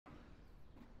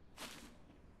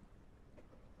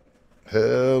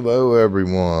Hello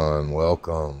everyone,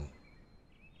 welcome.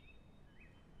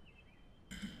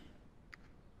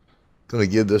 Gonna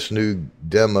give this new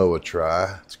demo a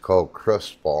try. It's called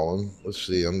Crestfallen. Let's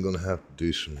see, I'm gonna have to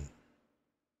do some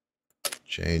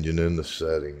changing in the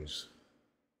settings.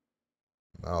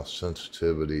 Mouse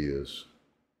sensitivity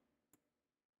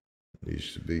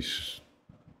needs to be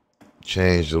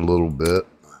changed a little bit.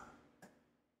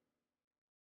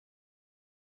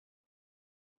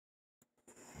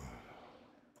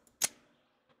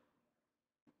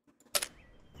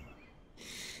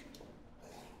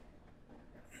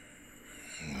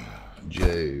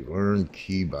 J, learn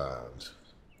keybinds.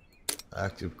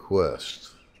 Active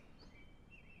quest.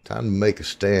 Time to make a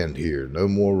stand here. No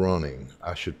more running.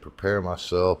 I should prepare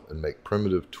myself and make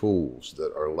primitive tools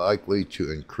that are likely to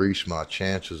increase my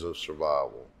chances of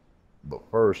survival. But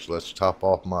first, let's top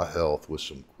off my health with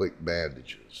some quick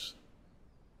bandages.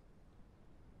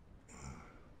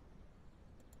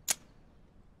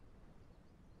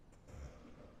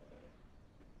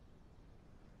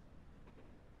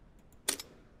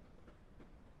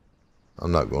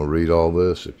 I'm not going to read all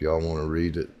this. If y'all want to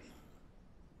read it,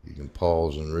 you can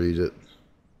pause and read it.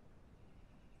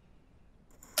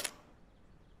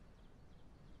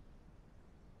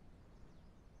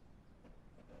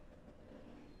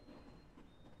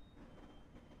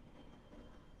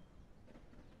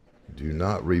 Do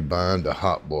not rebind the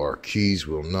hotbar. Keys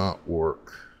will not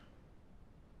work.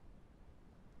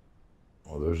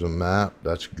 Oh, there's a map.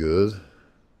 That's good.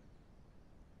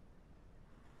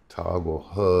 Toggle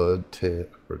HUD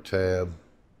for tab.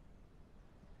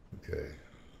 Okay.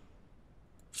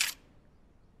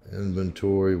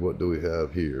 Inventory. What do we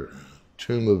have here?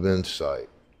 Tomb of Insight.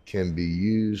 Can be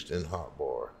used in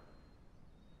hotbar.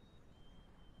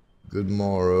 Good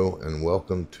morrow and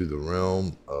welcome to the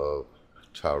realm of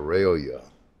Tyralia.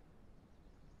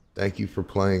 Thank you for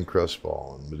playing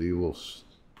Crestfallen. Medieval.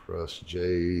 Press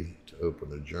J to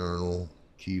open a journal.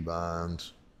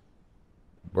 Keybinds.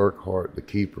 Burkhart, the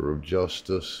Keeper of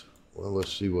Justice. Well,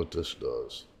 let's see what this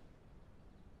does.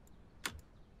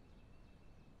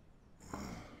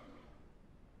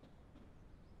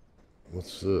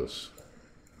 What's this?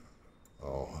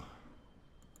 Oh.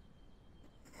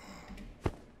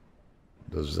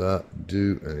 Does that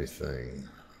do anything?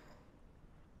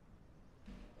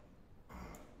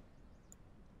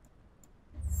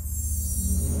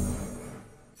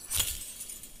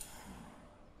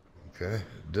 Okay,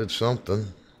 it did something.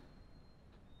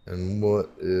 And what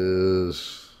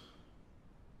is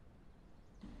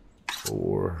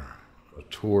for a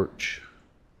torch,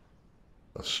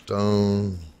 a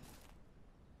stone?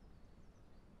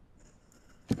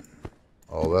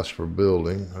 Oh, that's for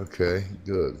building. Okay,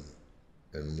 good.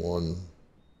 And one,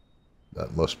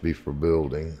 that must be for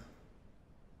building.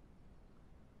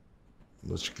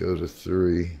 Let's go to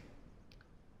 3.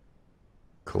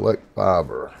 Collect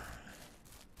fiber.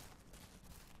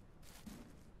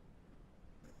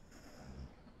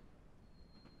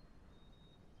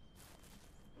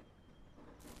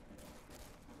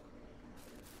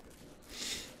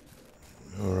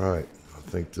 All right, I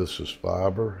think this is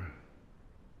fiber.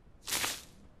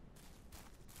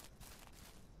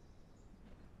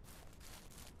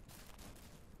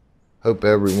 Hope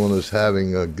everyone is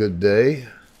having a good day.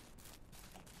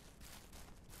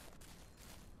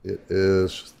 It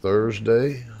is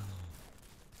Thursday.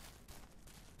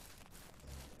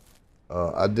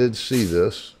 I did see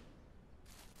this.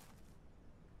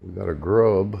 We got a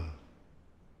grub.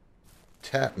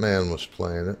 Tapman was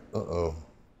playing it. Uh-oh.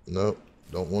 Nope.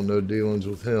 Don't want no dealings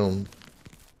with him.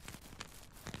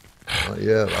 Not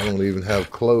yet. I don't even have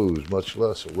clothes, much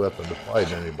less a weapon to fight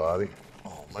anybody.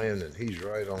 Oh, man, and he's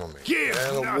right on me. Give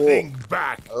nothing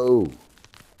back! Oh.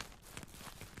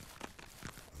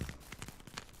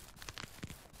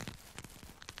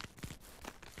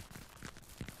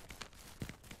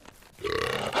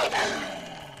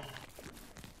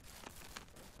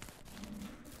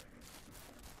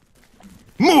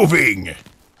 Moving!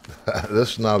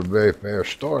 This is not a very fair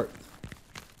start.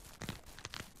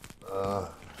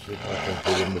 See if I can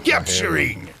put him with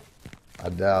Capturing! I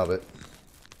doubt it.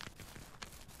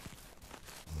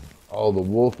 Oh, the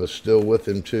wolf is still with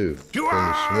him too. To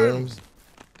Can he swim? arms!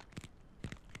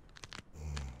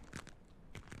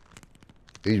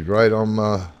 He's right on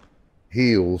my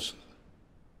heels.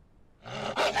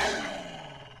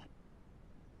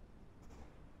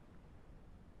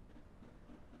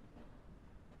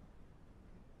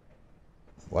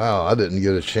 Wow, I didn't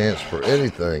get a chance for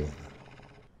anything.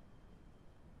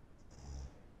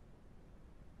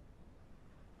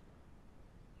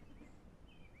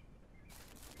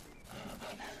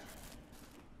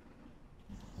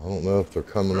 I don't know if they're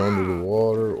coming under the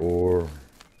water or...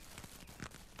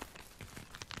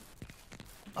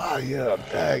 Ah, yeah,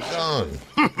 daggone.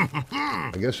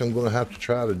 I guess I'm going to have to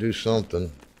try to do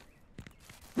something.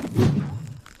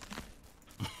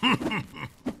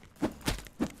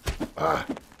 Ah.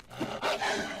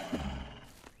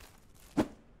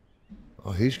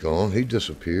 Oh, he's gone. He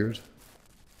disappeared.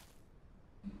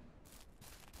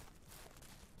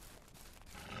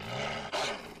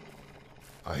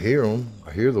 I hear him.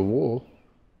 I hear the wolf.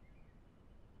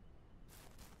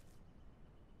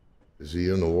 Is he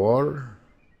in the water?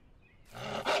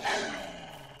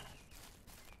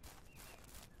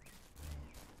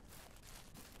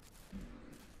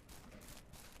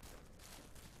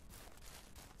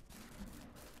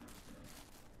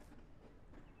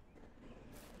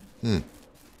 I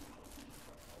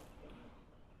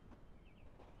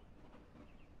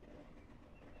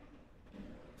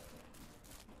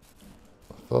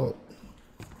thought,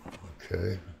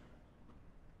 okay.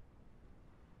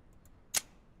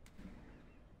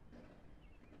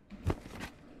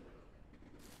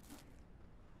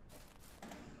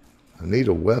 I need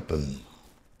a weapon.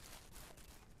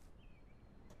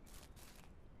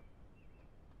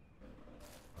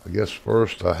 I guess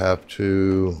first I have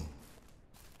to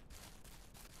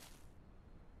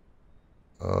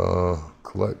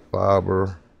collect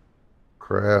fiber,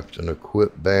 craft, and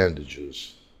equip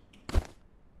bandages.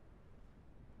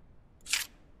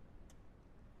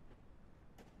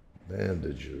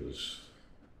 Bandages.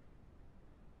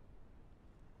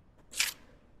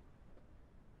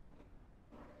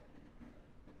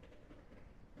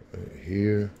 Right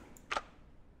here.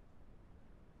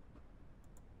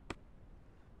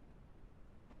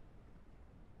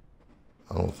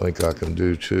 I don't think I can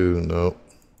do two, nope.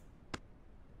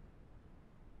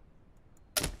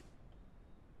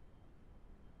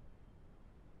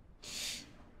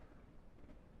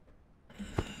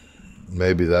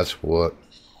 Maybe that's what.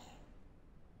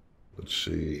 Let's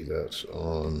see, that's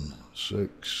on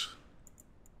 6.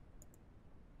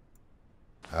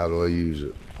 How do I use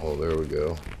it? Oh, there we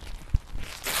go.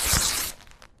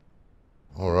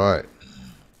 All right.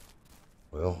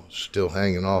 Well, still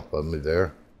hanging off of me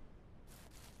there.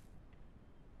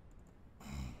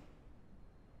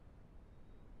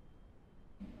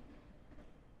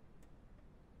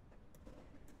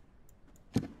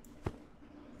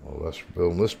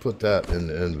 Well, let's put that in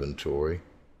the inventory.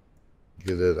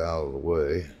 Get it out of the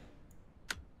way.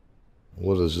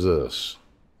 What is this?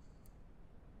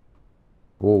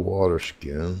 Bull water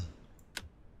skin.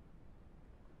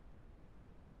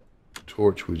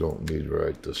 Torch we don't need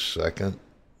right this second.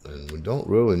 And we don't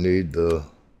really need the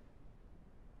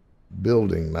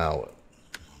building mallet.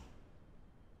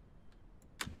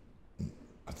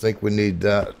 I think we need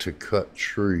that to cut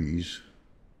trees.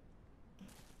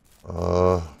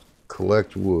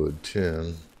 Collect wood,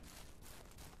 10.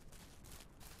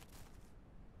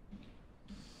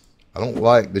 I don't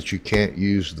like that you can't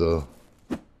use the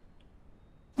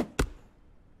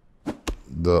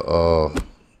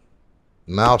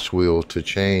mouse wheel to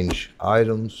change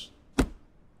items.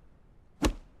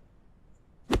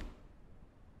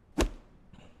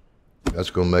 That's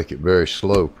going to make it very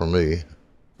slow for me.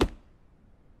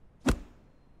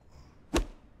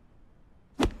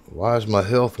 Why is my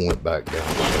health went back down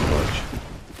so much?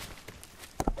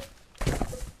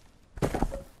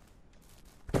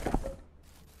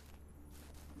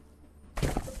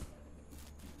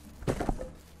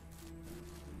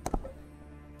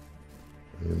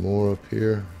 Any more up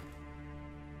here?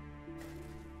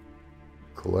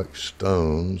 Collect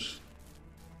stones.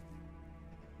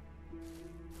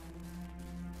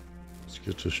 Let's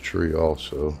get this tree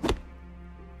also.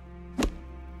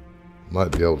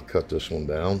 Might be able to cut this one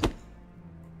down.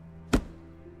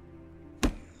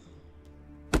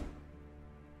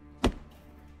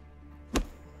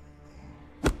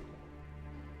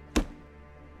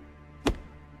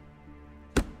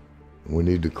 We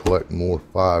need to collect more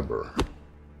fiber.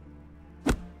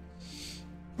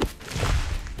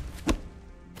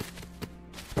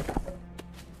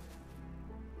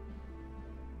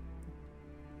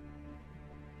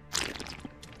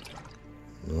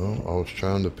 No, I was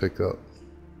trying to pick up.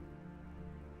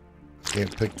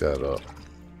 Can't pick that up.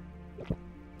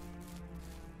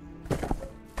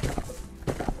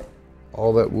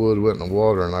 All that wood went in the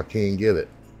water and I can't get it.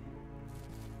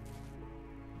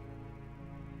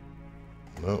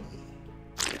 Nope.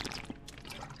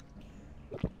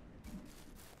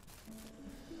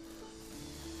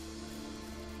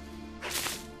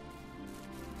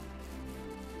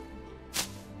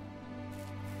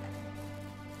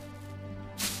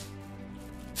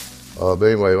 But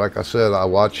anyway, like I said, I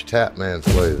watched Tapman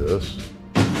play this.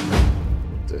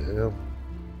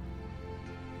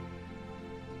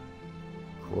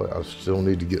 I still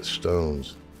need to get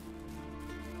stones.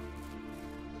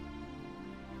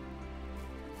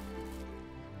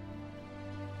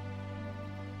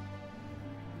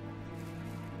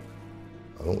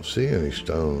 I don't see any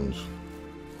stones.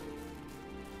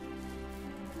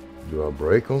 Do I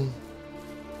break them?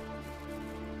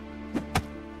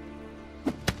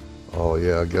 Oh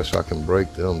yeah, I guess I can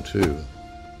break them too.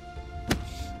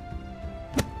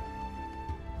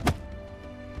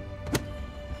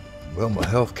 Well, my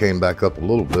health came back up a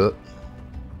little bit.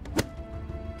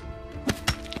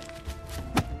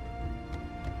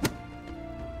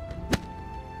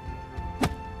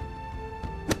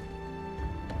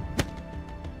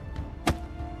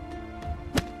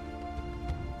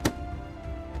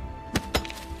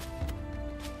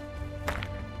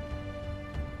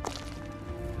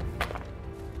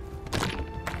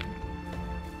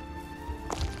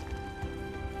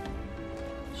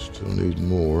 Still need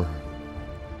more.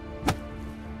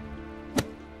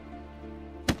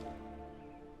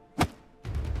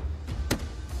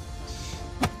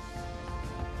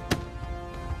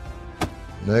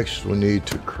 Next, we need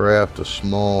to craft a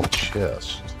small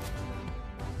chest.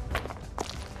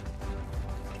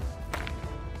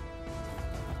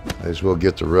 May as well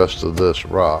get the rest of this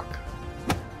rock.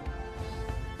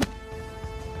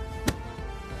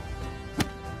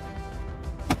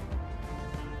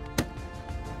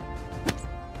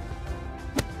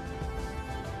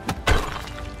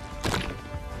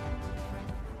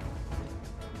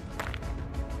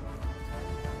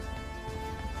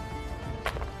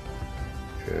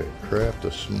 Okay, craft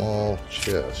a small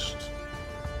chest.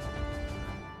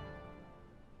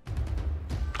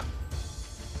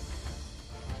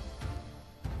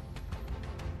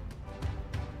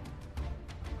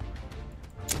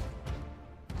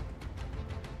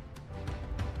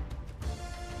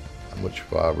 How much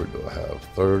fiber do I have?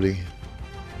 30.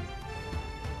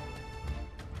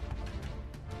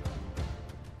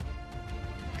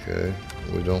 Okay,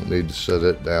 we don't need to set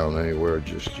it down anywhere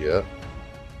just yet.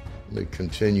 Let me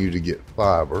continue to get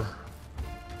fiber.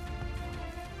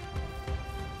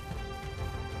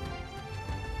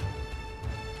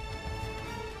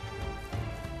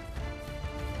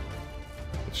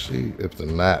 Let's see if the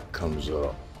map comes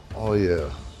up. Oh yeah.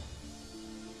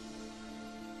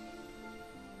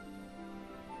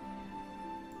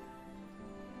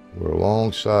 We're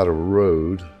alongside a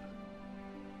road.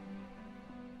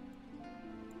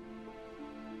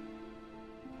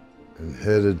 And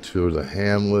headed to the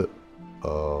hamlet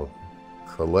of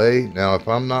Calais. Now, if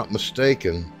I'm not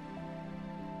mistaken,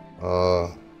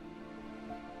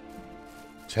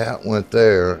 Tat went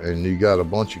there, and you got a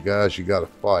bunch of guys you got to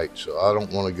fight, so I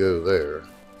don't want to go there.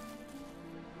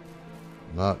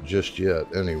 Not just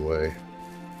yet, anyway.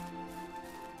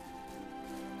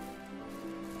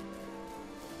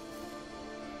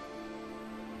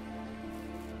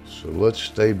 So let's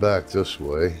stay back this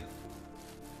way.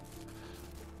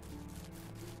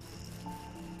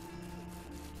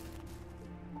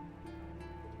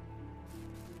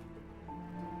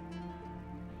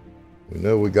 We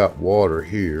know we got water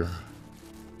here.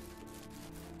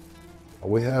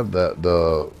 We have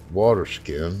the water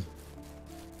skin.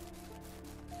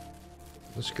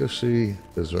 Let's go see,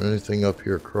 is there anything up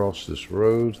here across this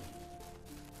road?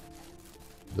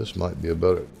 This might be a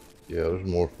better, yeah, there's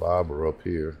more fiber up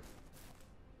here.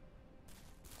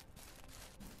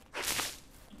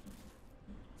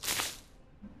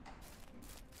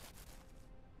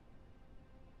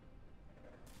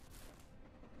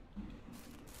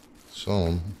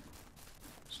 Some.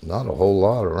 It's not a whole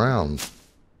lot around.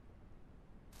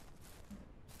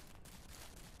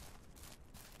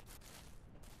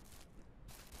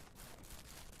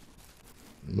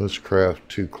 Let's craft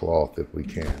 2 cloth if we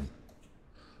can.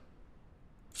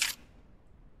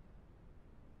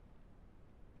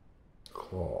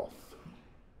 Cloth.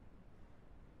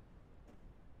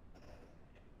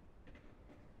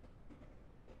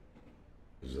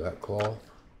 Is that cloth?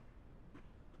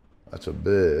 That's a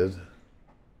bed.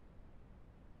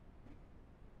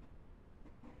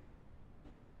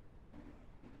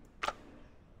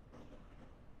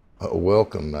 A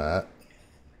welcome mat.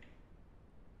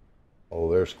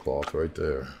 Oh, there's cloth right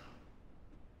there.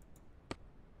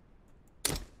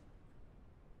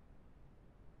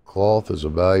 Cloth is a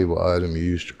valuable item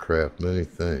used to craft many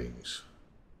things.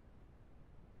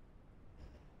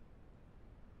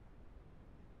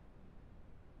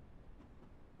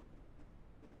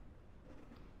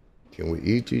 Can we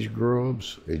eat these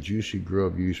grubs? A juicy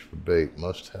grub used for bait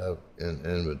must have in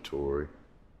inventory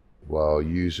while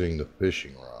using the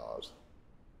fishing rod.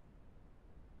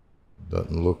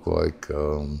 Doesn't look like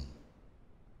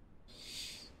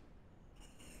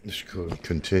Let's go and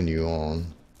continue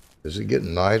on. Is it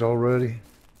getting night already?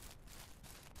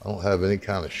 I don't have any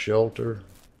kind of shelter.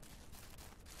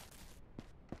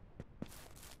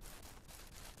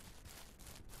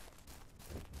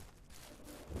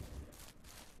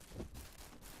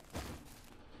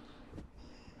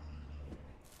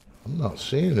 I'm not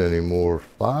seeing any more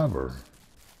fiber.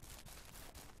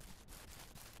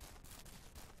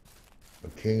 A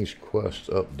King's Quest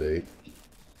update.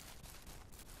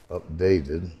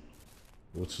 Updated.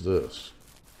 What's this?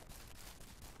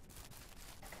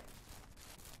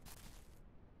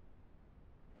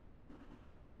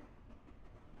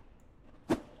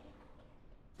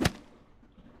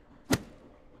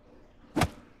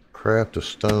 Craft a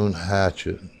stone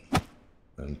hatchet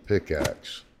and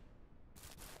pickaxe.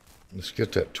 Let's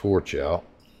get that torch out.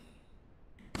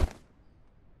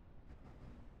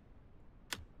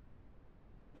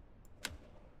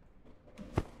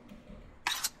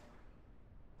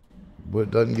 But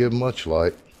it doesn't give much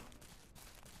light.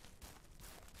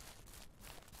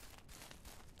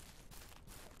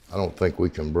 I don't think we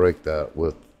can break that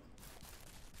with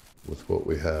what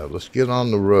we have. Let's get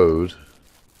on the road.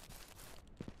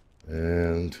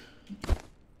 And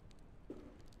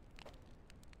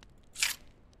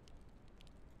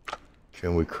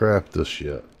can we craft this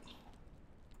yet?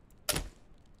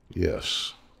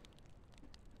 Yes.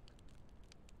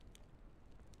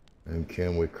 And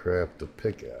can we craft a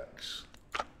pickaxe?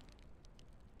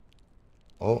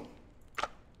 Oh.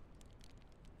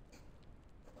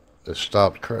 It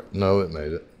stopped. No, it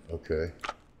made it. Okay.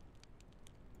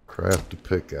 Craft a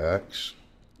pickaxe.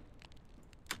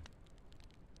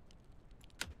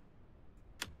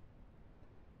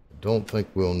 Don't think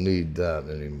we'll need that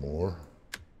anymore.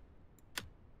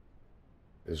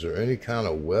 Is there any kind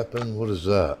of weapon? What is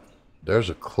that?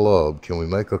 There's a club. Can we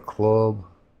make a club?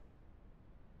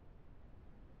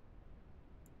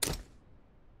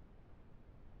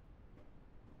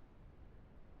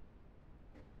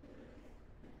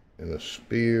 And a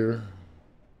spear.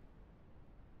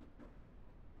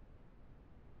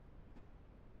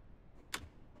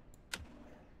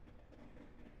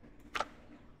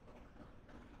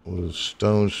 What is a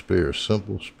stone spear?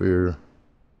 Simple spear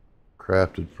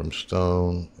crafted from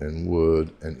stone and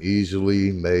wood, an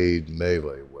easily made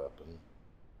melee weapon.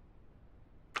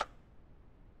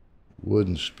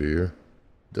 Wooden spear.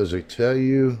 Does it tell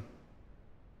you?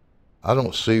 I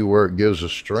don't see where it gives a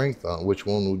strength on which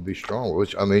one would be stronger.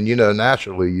 Which, I mean, you know,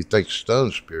 naturally you think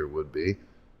stone spear would be.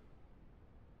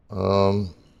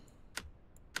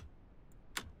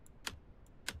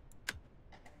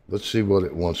 Let's see what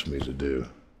it wants me to do.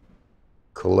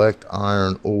 Collect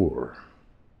iron ore.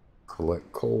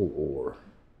 Collect coal ore.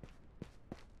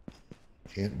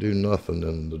 Can't do nothing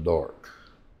in the dark.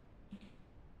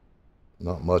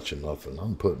 Not much of nothing.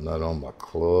 I'm putting that on my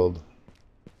club.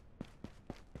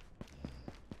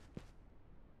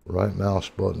 Right mouse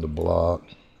button to block.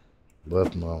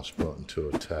 Left mouse button to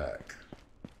attack.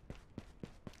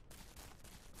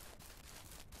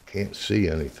 Can't see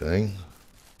anything.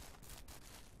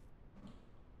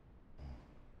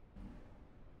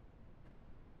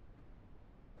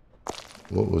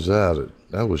 What was that?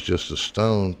 That was just a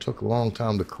stone. Took a long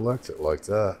time to collect it like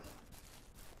that.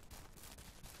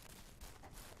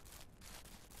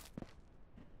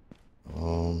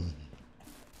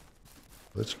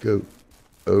 Let's go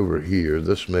over here.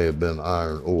 This may have been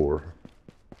iron ore.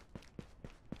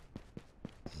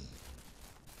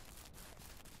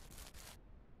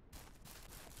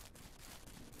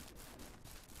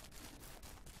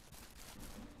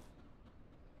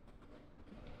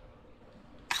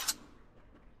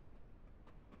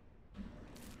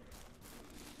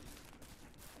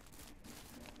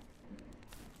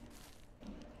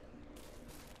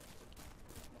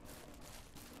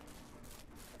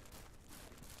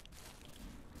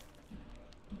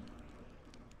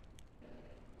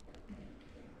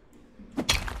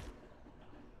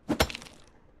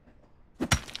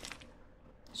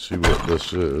 See what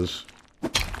this is.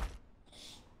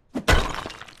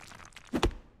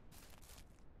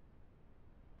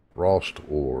 Frost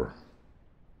ore.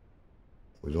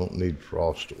 We don't need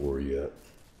frost ore yet.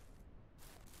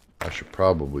 I should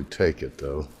probably take it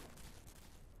though.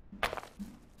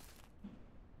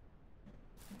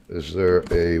 Is there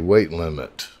a weight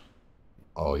limit?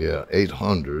 Oh yeah,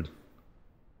 800.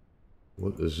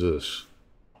 What is this?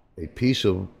 A piece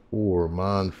of ore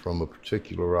mined from a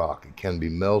particular rock. It can be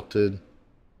melted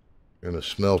in a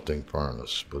smelting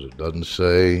furnace, but it doesn't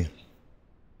say.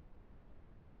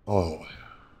 Oh,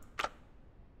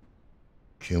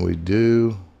 can we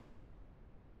do?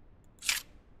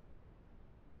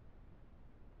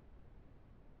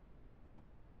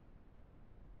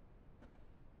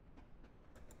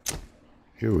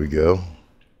 Here we go.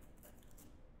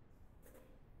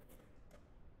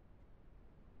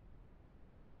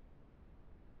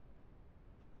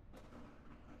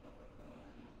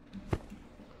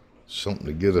 Something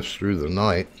to get us through the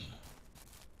night.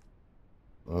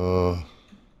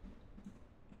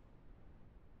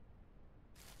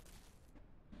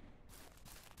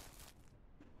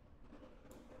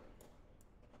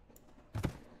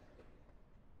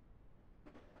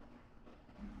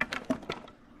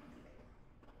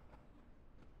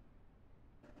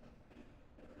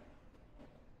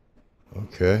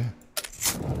 Okay.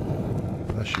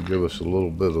 That should give us a little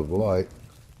bit of light.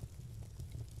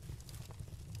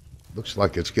 Looks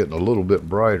like it's getting a little bit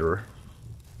brighter.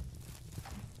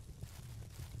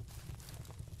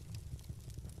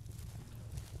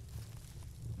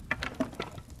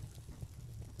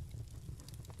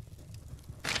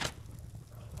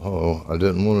 Oh, I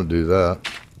didn't want to do that.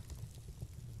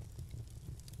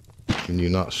 Can you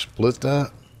not split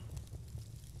that?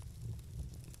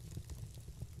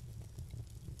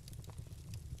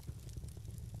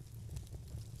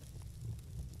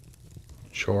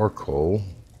 Charcoal.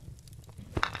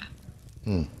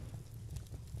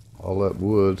 All that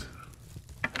wood.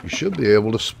 You should be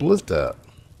able to split that.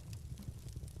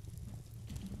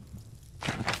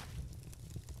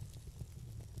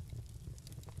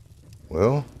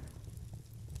 Well,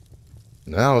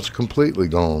 now it's completely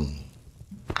gone.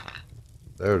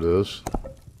 There it is.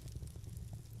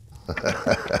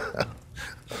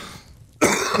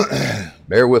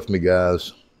 Bear with me,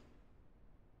 guys.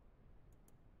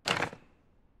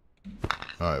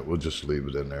 Alright, we'll just leave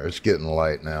it in there. It's getting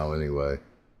light now anyway.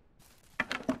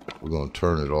 We're going to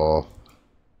turn it off.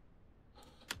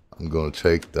 I'm going to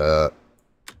take that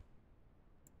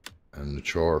and the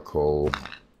charcoal.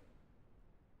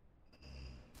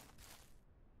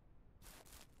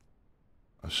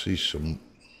 I see some.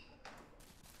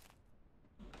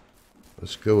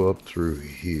 Let's go up through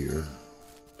here.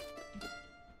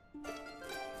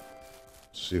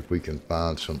 See if we can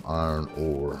find some iron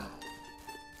ore.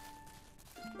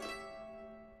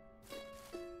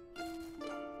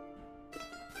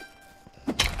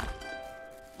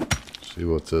 See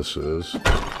what this is.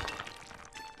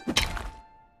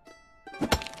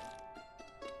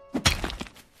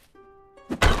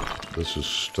 This is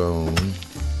stone.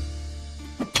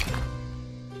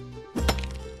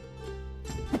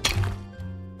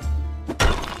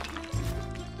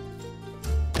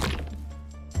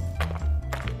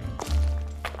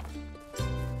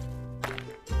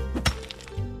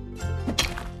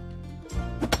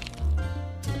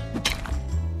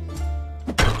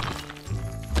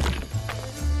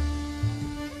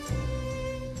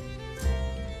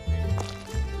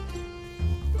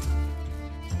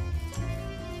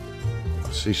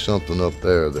 See something up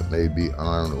there that may be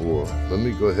iron ore. Let me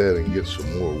go ahead and get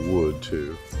some more wood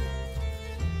too.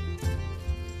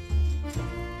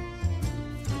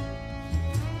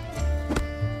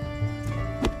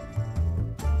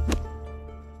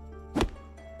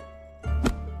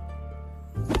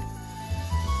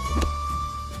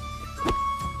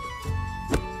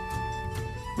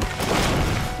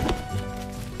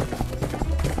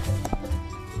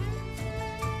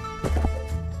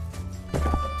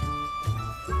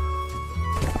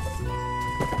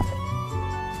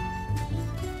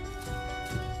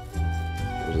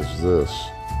 What is this?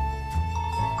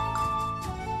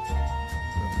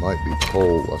 It might be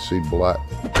coal. I see black,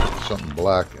 something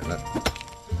black in it.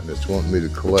 And it's wanting me to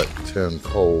collect 10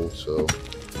 coal, so.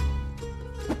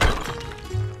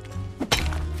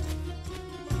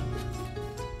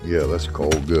 Yeah, that's coal,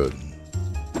 good.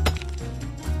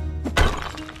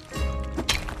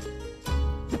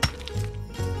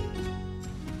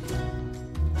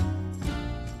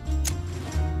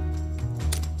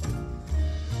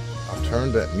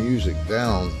 Turned that music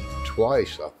down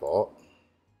twice, I thought.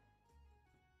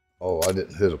 Oh, I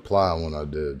didn't hit apply when I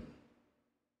did.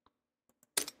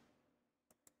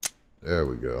 There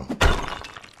we go.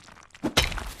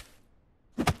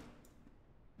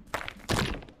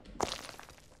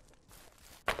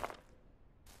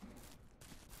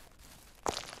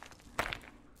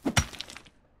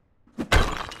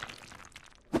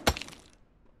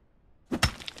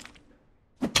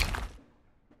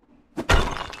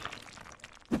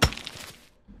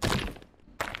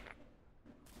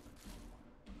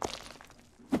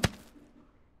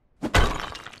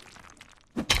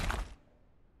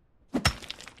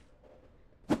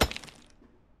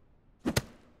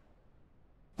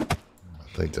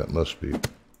 I think that must be,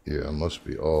 yeah, it must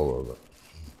be all of it.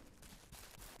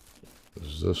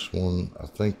 Is this one? I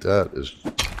think that is.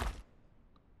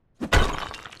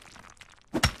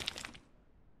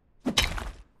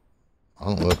 I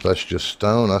don't know if that's just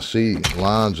stone. I see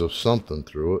lines of something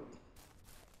through it.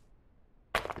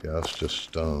 Yeah, it's just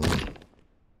stone.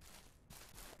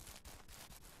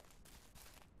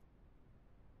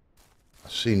 I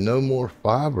see no more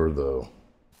fiber though.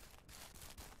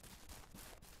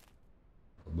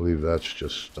 I believe that's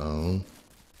just stone.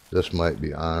 This might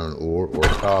be iron ore or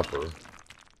copper.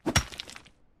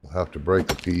 We'll have to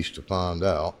break a piece to find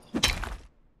out.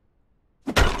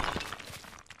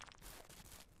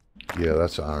 Yeah,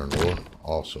 that's iron ore.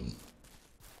 Awesome.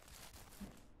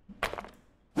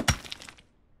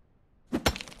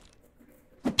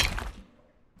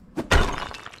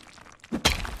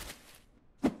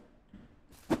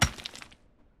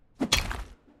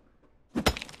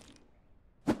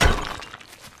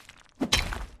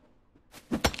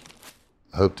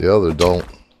 I hope the other don't.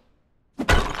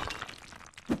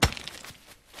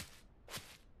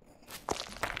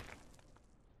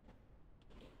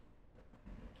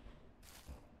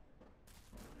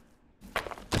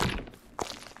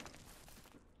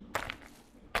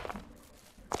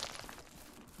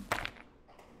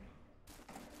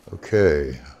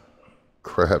 Okay,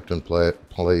 craft and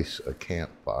place a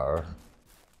campfire.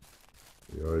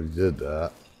 We already did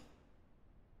that.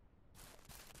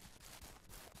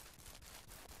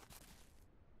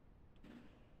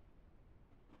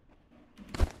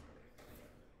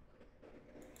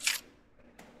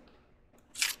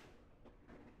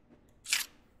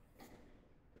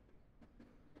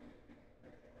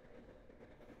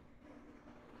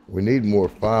 We need more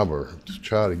fiber to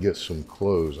try to get some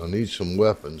clothes. I need some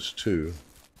weapons too.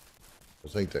 I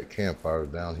think that campfire is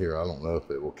down here. I don't know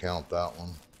if it will count that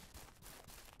one.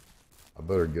 I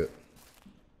better get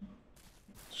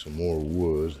some more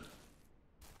wood.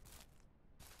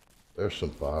 There's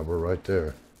some fiber right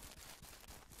there.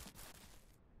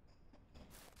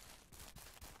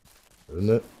 Isn't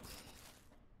it?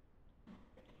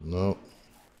 No.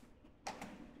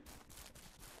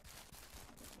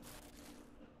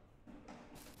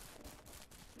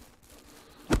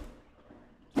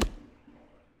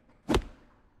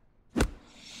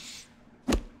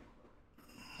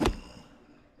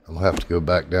 I'll have to go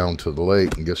back down to the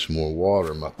lake and get some more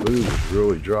water. My food is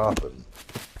really dropping.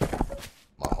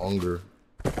 My hunger.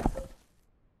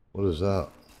 What is that?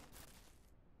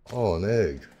 Oh, an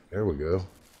egg. There we go.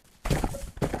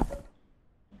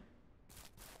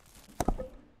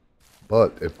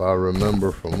 But if I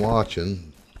remember from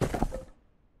watching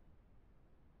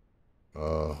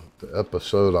the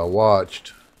episode I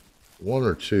watched, one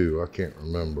or two, I can't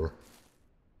remember,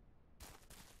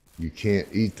 you can't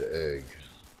eat the egg.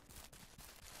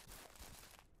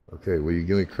 Okay, will you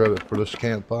give me credit for this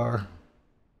campfire?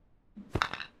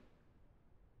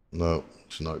 No,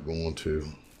 it's not going to.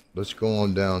 Let's go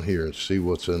on down here and see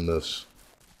what's in this.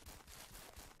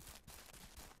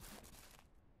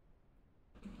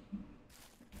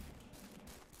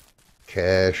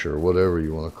 Cache or whatever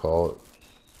you want to call it.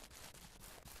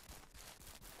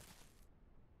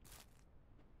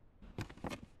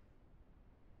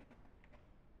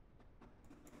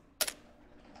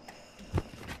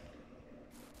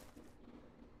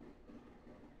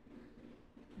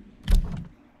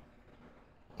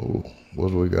 Oh, what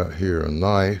do we got here? A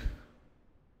knife,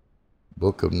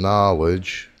 book of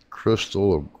knowledge,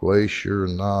 crystal of glacier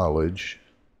knowledge.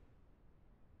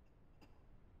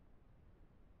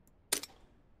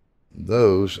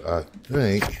 Those, I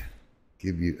think,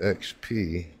 give you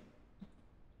XP.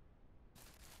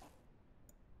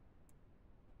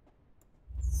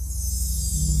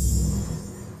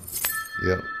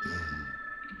 Yep.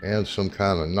 And some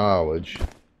kind of knowledge.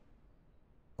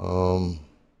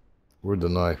 Where'd the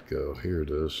knife go? Here it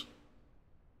is.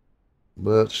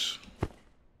 Let's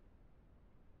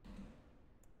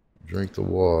drink the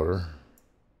water.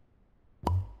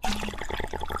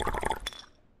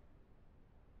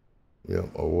 Yep,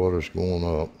 our water's going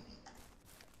up.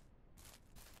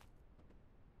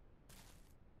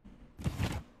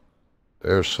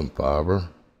 There's some fiber.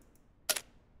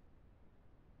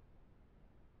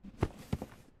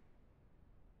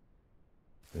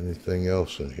 Anything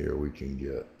else in here we can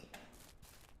get?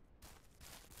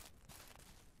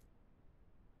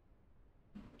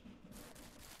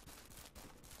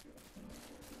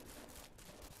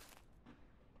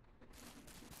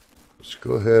 Let's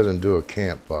go ahead and do a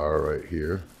campfire right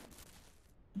here.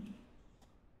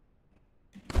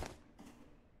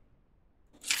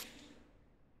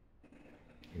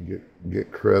 And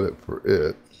get credit for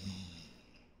it.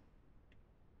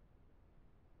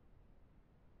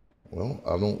 Well,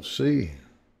 I don't see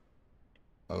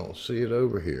it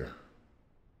over here.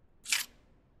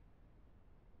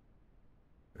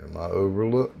 Am I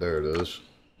overlooked? There it is.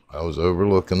 I was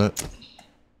overlooking it.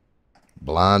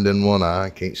 Blind in one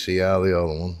eye, can't see out of the other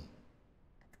one.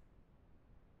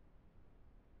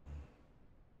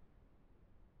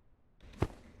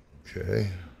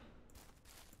 Okay.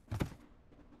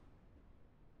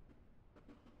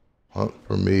 Hunt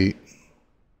for meat.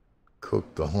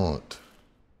 Cook the hunt.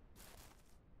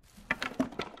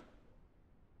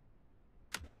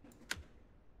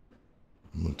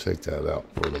 I'm going to take that out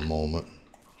for the moment.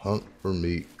 Hunt for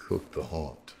meat, cook the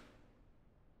hunt.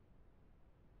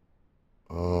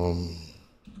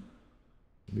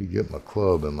 Let me get my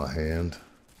club in my hand.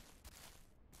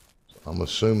 I'm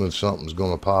assuming something's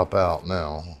going to pop out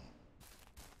now.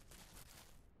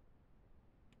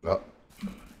 Oh,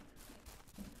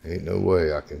 ain't no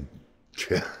way I can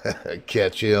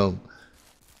catch him.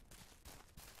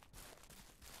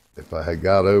 If I had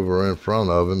got over in front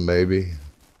of him, maybe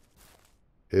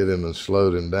hit him and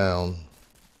slowed him down.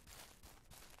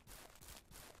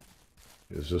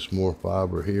 Is this more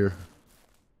fiber here?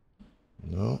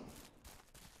 No.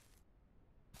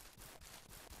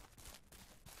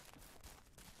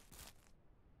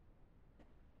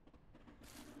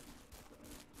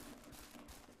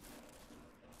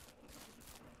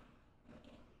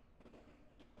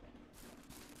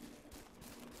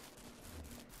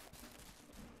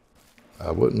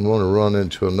 I wouldn't want to run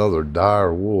into another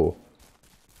dire wolf.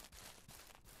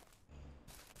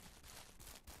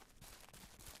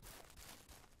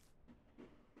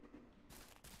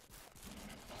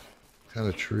 What kind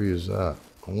of tree is that?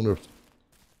 I wonder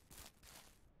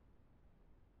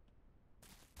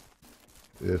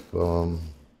if uh-oh.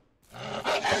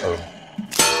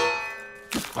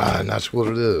 And that's what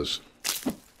it is.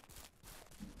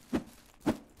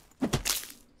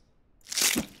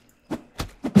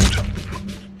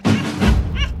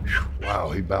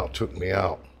 Wow, he about took me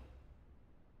out.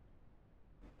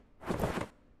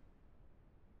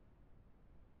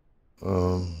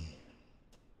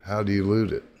 How do you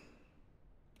loot it?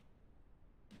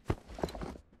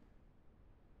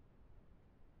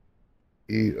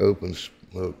 Eat open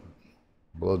smoke,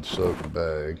 blood-soaked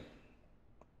bag.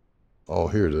 Oh,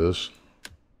 here it is.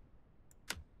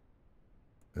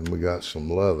 And we got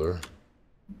some leather.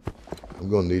 I'm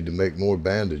going to need to make more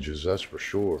bandages, that's for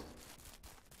sure.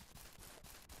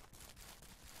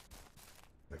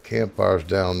 The campfire's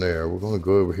down there. We're going to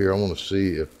go over here. I want to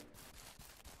see if...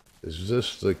 Is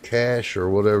this the cache or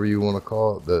whatever you want to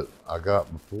call it that I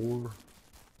got before?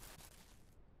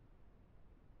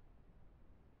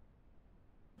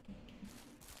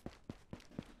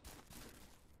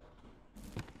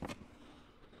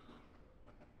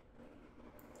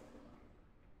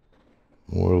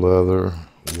 More leather,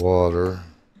 water.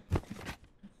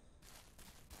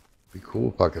 Be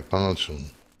cool if I could find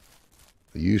some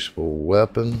useful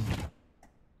weapon.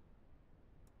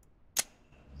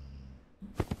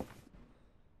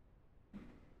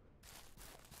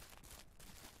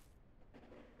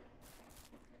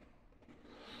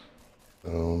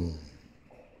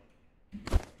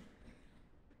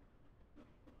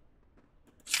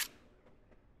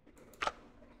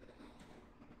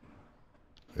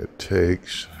 It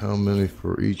takes how many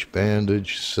for each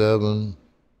bandage? 7.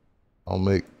 I'll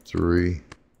make 3,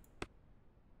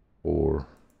 4.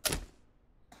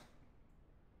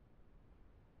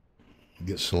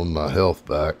 Get some of my health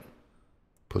back.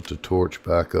 Put the torch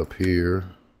back up here.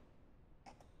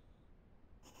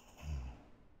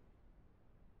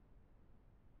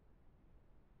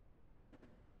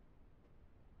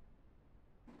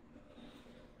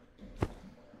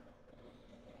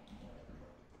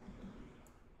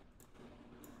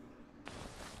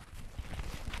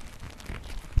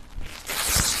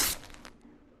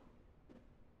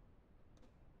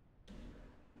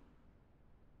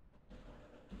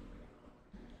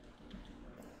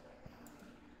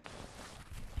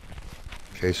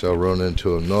 In case I run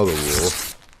into another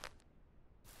wolf.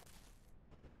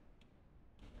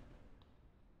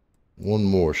 One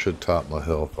more should top my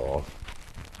health off.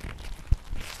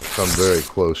 I've come very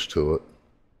close to it.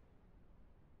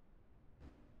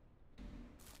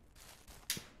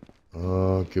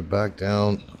 Get back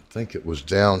down. I think it was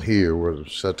down here where they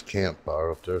set the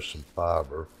campfire. Up there's some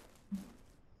fiber. I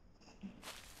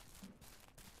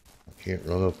can't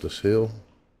run up this hill.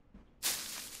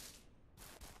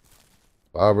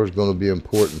 Fiber's going to be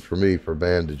important for me for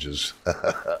bandages.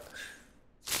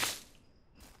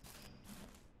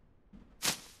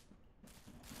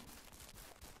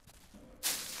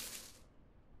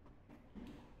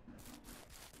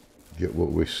 Get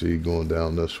what we see going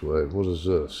down this way. What is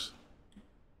this?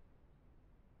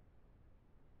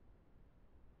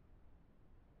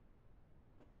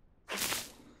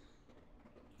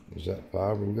 Is that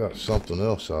fiber? We got something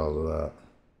else out of that.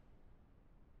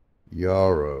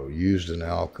 Yarrow, used in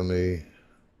alchemy.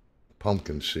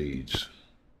 Pumpkin seeds.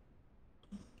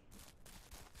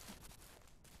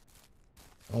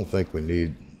 I don't think we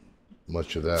need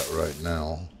much of that right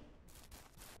now.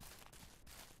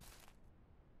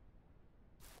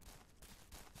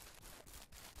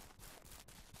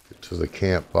 Get to the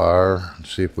campfire and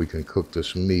see if we can cook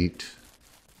this meat.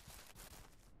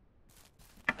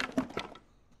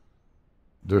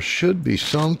 There should be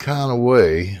some kind of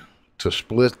way to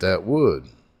split that wood.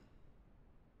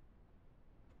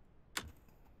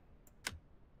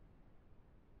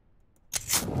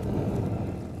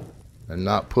 And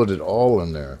not put it all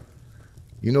in there.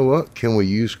 You know what? Can we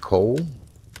use coal?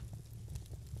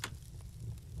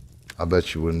 I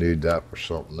bet you we'll need that for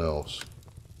something else.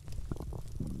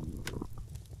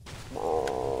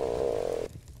 Oh,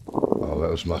 that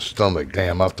was my stomach.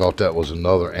 Damn, I thought that was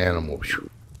another animal.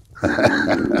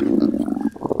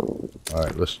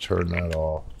 Alright, let's turn that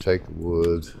off. Take the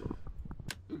wood.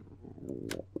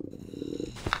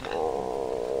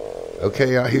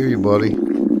 Okay, I hear you, buddy.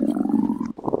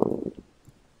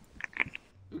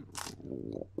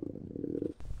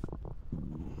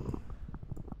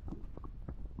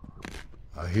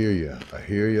 I hear you. I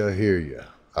hear you. I hear you.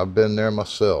 I've been there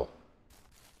myself.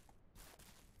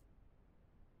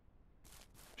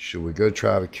 Should we go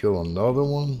try to kill another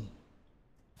one?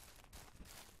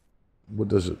 What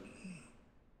does it?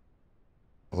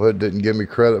 Well, it didn't give me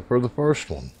credit for the first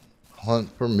one. Hunt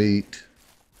for meat.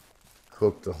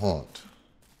 Cook the hunt.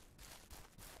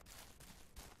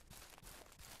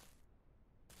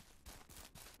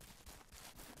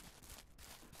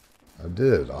 I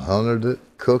did. I hunted it,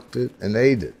 cooked it, and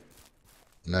ate it.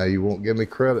 Now you won't give me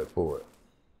credit for it.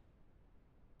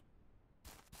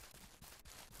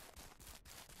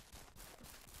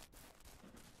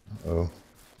 Uh-oh.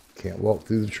 Can't walk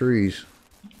through the trees.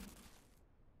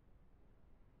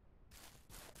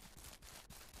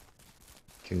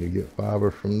 Can you get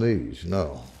fiber from these?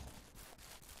 No.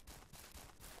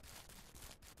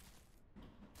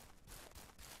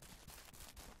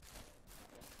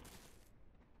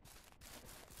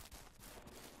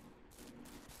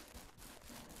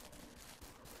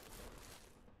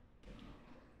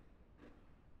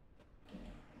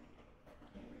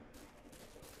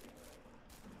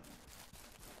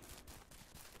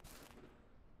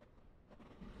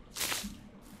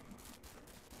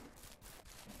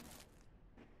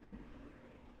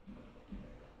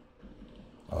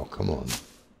 Oh, come on.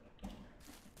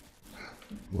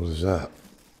 What is that?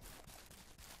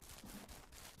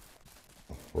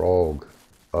 A frog.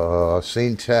 I've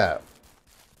seen tap.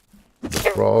 The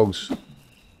frogs.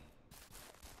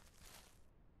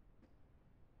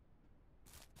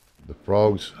 The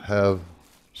frogs have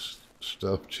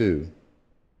stuff too.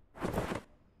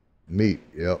 Meat,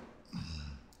 yep.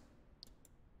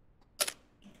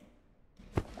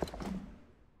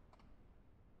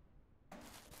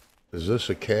 Is this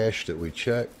a cache that we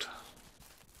checked?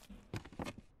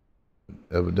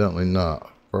 Evidently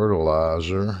not.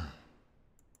 Fertilizer.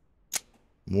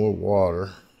 More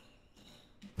water.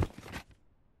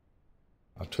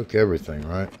 I took everything,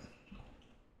 right?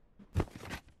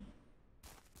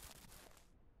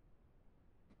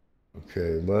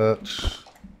 Okay, let's...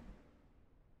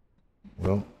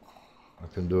 Well, I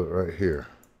can do it right here.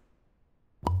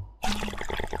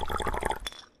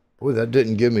 Boy, that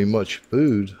didn't give me much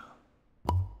food.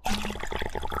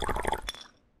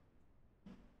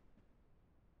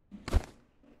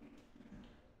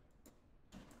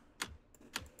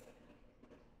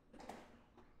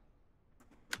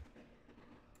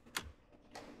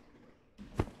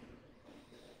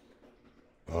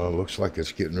 Looks like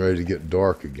it's getting ready to get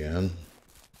dark again.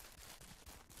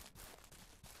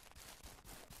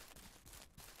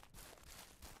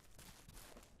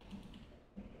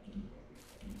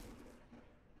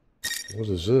 What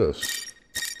is this?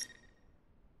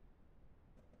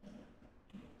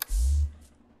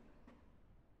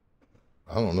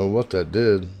 I don't know what that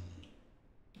did.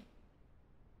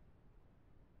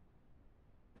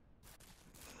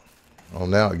 Oh,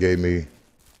 now it gave me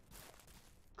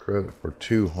credit for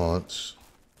 2 hunts.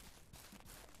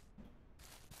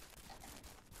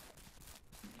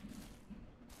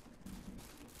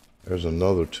 There's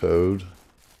another toad.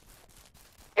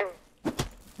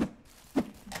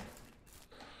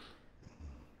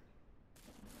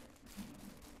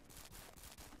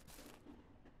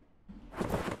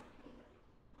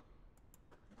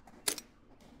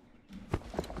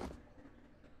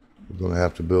 We're going to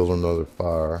have to build another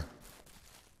fire.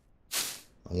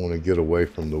 I want to get away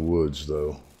from the woods,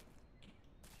 though.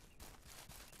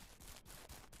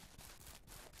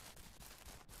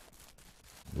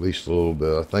 At least a little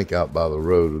bit. I think out by the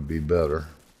road would be better.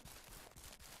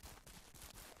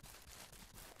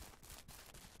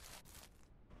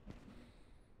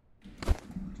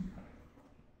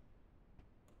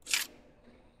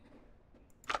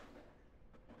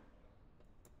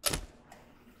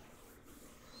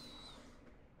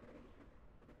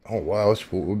 Oh wow,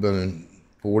 we've been in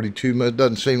 42 minutes.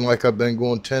 Doesn't seem like I've been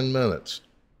going 10 minutes.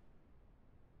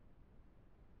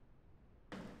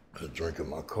 Just drinking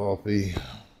my coffee.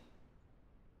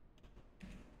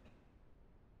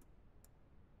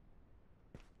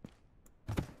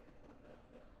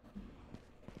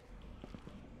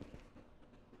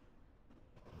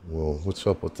 Well, what's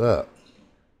up with that?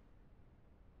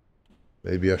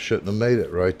 Maybe I shouldn't have made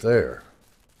it right there.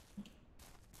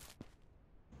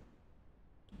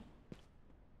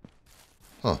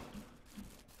 Huh.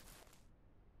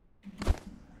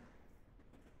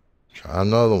 Try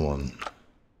another one.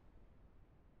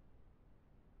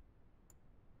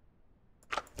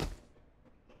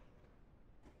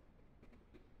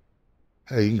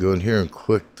 Hey, you can go in here and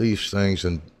click these things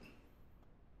and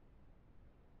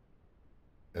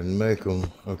make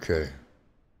them, okay.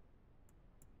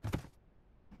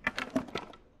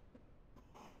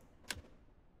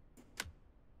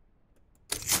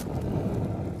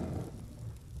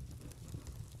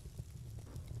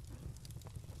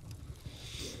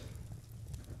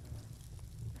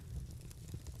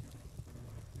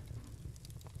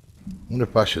 I wonder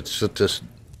if I should sit this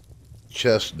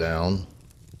chest down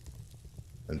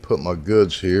and put my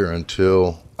goods here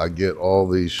until I get all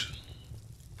these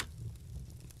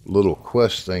little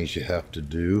quest things you have to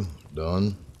do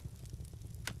done.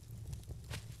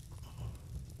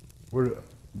 Where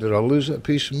did I lose that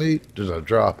piece of meat? Did I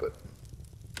drop it?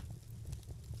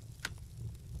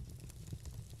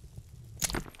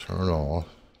 Turn off.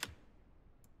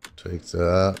 Take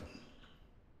that.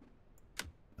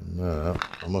 And that.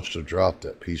 I must have dropped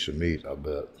that piece of meat, I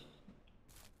bet.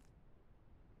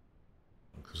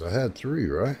 Because I had 3,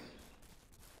 right?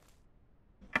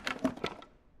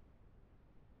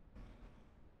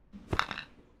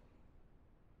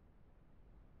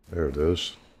 There it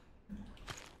is.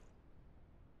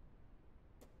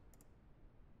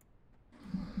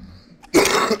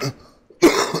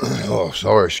 Oh,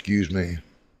 sorry, excuse me.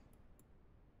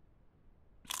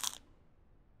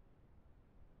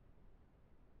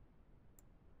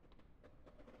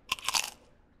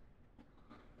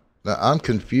 Now, I'm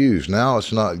confused. Now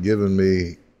it's not giving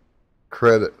me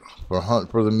credit for hunt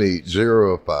for the meat,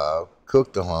 0 of 5.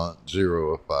 Cook the hunt,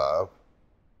 0 of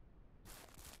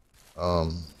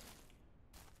 5.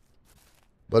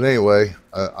 But anyway,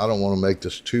 I don't want to make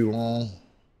this too long.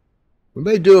 We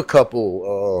may do a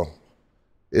couple.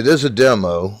 It is a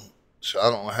demo, so I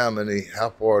don't know how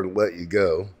far to let you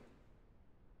go.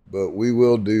 But we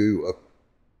will do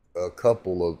a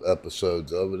couple of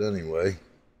episodes of it anyway.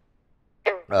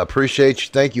 I appreciate you.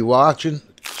 Thank you watching.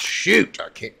 Shoot, I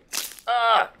can't.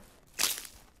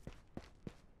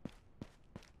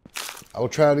 I will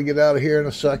try to get out of here in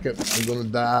a second. I'm going to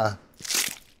die.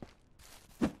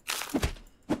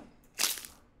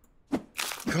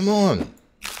 Come on.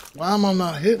 Why am I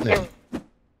not hitting him?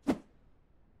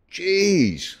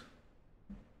 Jeez.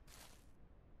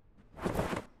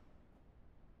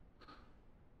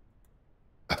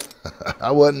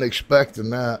 I wasn't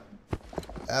expecting that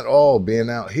at all, being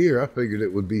out here. I figured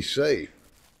it would be safe.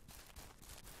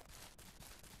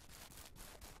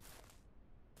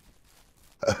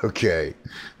 Okay,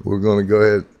 we're going to go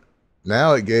ahead.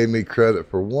 Now it gave me credit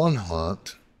for 1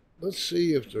 hunt. Let's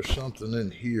see if there's something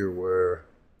in here where...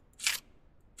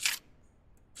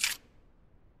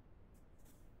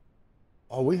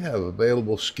 Oh, we have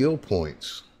available skill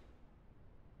points.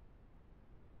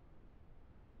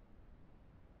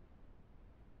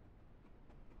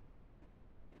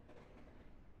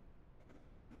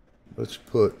 Let's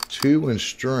put 2 in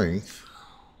strength,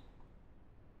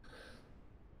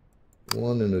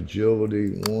 1 in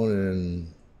agility, 1 in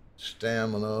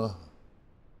stamina.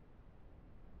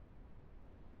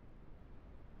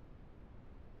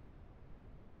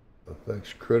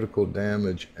 Affects critical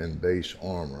damage and base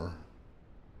armor.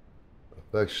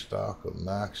 Affects stock of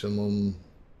maximum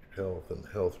health and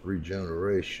health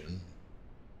regeneration.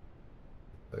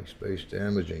 Affects base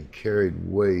damage and carried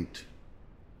weight.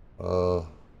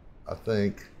 I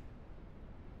think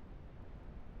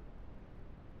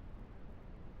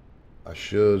I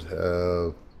should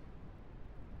have...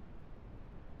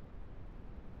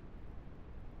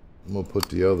 I'm going to put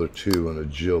the other 2 in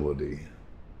agility.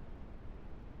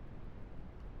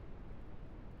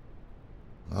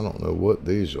 I don't know what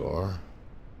these are.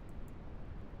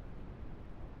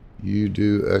 You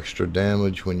do extra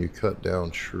damage when you cut down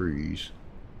trees.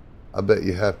 I bet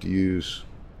you have to use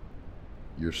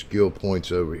your skill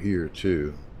points over here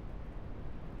too.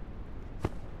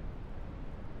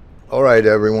 Alright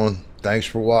everyone, thanks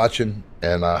for watching,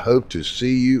 and I hope to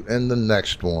see you in the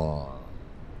next one.